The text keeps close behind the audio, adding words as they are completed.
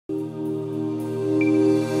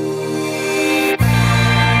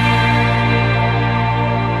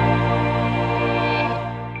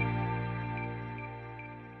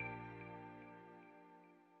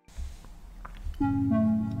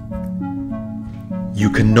You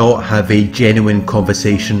cannot have a genuine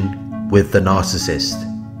conversation with the narcissist.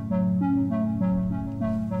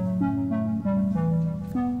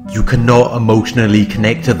 You cannot emotionally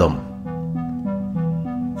connect to them.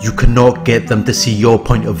 You cannot get them to see your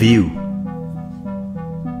point of view.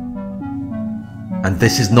 And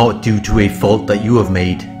this is not due to a fault that you have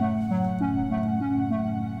made.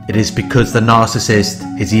 It is because the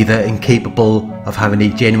narcissist is either incapable of having a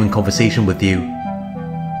genuine conversation with you,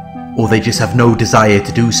 or they just have no desire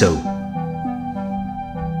to do so.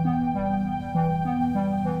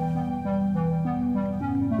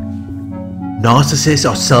 Narcissists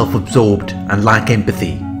are self-absorbed and lack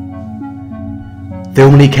empathy. They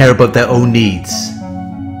only care about their own needs.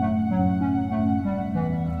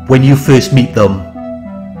 When you first meet them,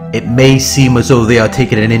 it may seem as though they are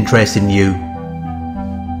taking an interest in you.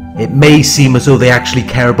 It may seem as though they actually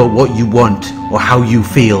care about what you want or how you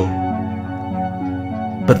feel.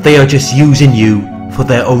 But they are just using you for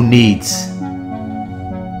their own needs.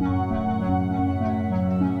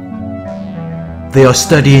 They are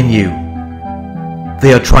studying you.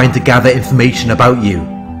 They are trying to gather information about you,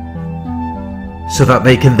 so that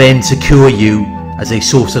they can then secure you as a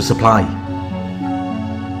source of supply.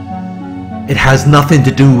 It has nothing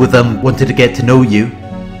to do with them wanting to get to know you.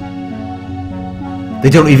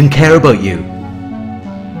 They don't even care about you.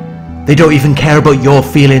 They don't even care about your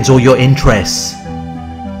feelings or your interests.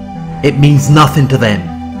 It means nothing to them.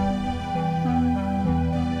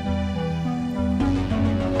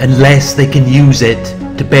 Unless they can use it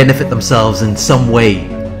to benefit themselves in some way.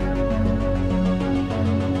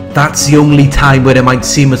 That's the only time where it might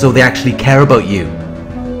seem as though they actually care about you.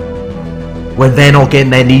 When they're not getting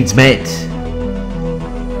their needs met.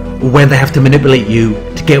 Or when they have to manipulate you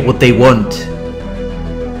to get what they want.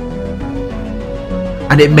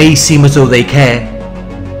 And it may seem as though they care.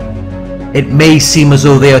 It may seem as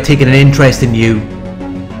though they are taking an interest in you,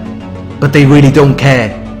 but they really don't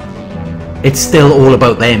care. It's still all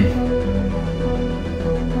about them.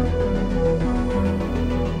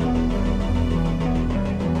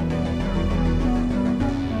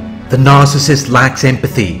 The narcissist lacks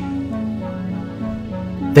empathy.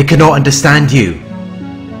 They cannot understand you.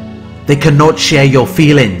 They cannot share your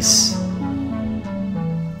feelings.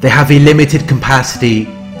 They have a limited capacity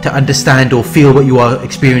to understand or feel what you are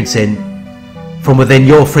experiencing from within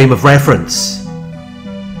your frame of reference.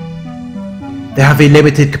 They have a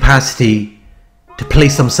limited capacity to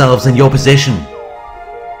place themselves in your position.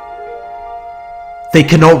 They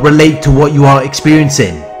cannot relate to what you are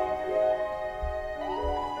experiencing,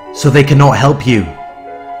 so they cannot help you.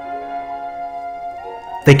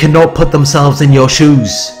 They cannot put themselves in your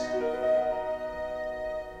shoes,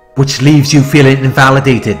 which leaves you feeling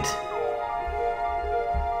invalidated.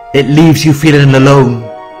 It leaves you feeling alone,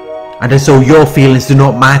 and as though your feelings do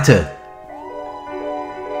not matter.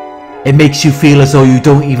 It makes you feel as though you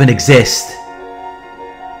don't even exist.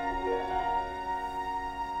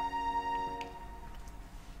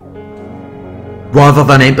 Rather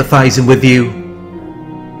than empathizing with you,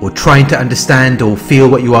 or trying to understand or feel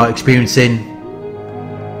what you are experiencing,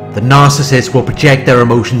 the narcissist will project their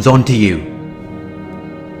emotions onto you.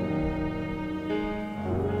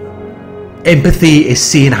 Empathy is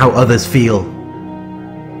seeing how others feel.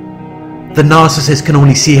 The narcissist can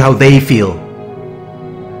only see how they feel,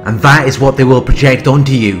 and that is what they will project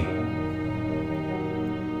onto you.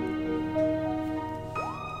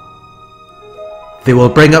 They will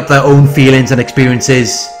bring up their own feelings and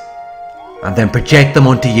experiences and then project them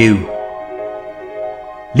onto you,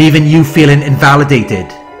 leaving you feeling invalidated,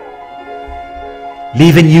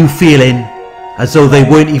 leaving you feeling as though they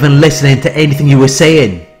weren't even listening to anything you were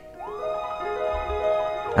saying.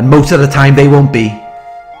 And most of the time they won't be,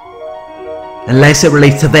 unless it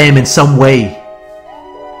relates to them in some way.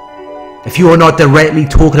 If you are not directly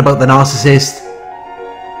talking about the narcissist,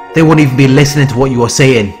 they won't even be listening to what you are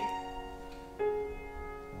saying.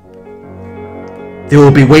 They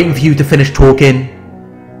will be waiting for you to finish talking,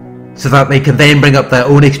 so that they can then bring up their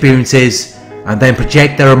own experiences and then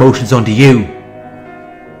project their emotions onto you.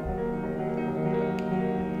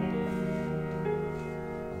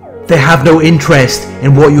 They have no interest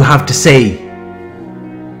in what you have to say.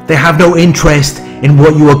 They have no interest in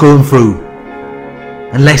what you are going through,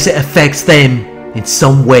 unless it affects them in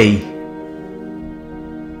some way.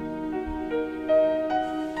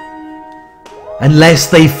 Unless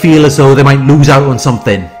they feel as though they might lose out on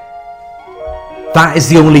something. That is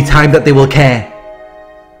the only time that they will care.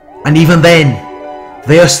 And even then,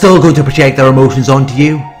 they are still going to project their emotions onto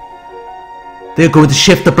you. They are going to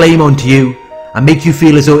shift the blame onto you and make you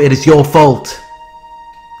feel as though it is your fault.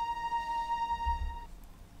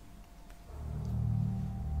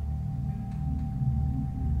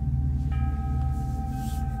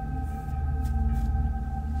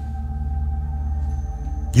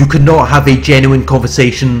 You cannot have a genuine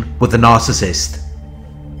conversation with a narcissist.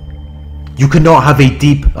 You cannot have a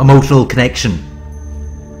deep emotional connection.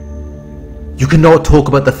 You cannot talk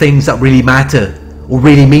about the things that really matter or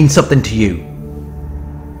really mean something to you.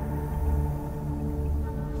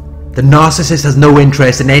 The narcissist has no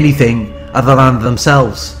interest in anything other than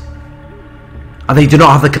themselves, and they do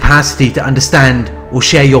not have the capacity to understand or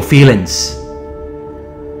share your feelings.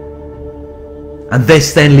 And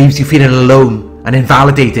this then leaves you feeling alone and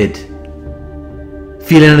invalidated,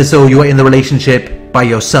 feeling as though you are in the relationship by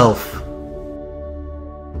yourself.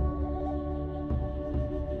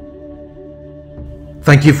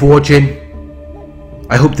 Thank you for watching.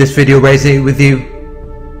 I hope this video resonated with you.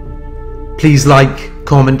 Please like,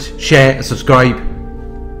 comment, share and subscribe.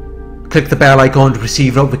 Click the bell icon to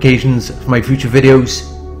receive notifications for my future videos.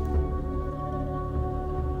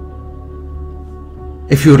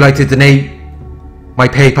 If you would like to donate, my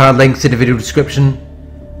PayPal links in the video description.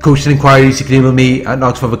 Coaching inquiries, you can email me at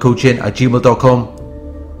narcsurvivorcoaching@gmail.com.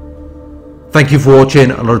 Thank you for watching,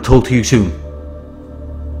 and I'll talk to you soon.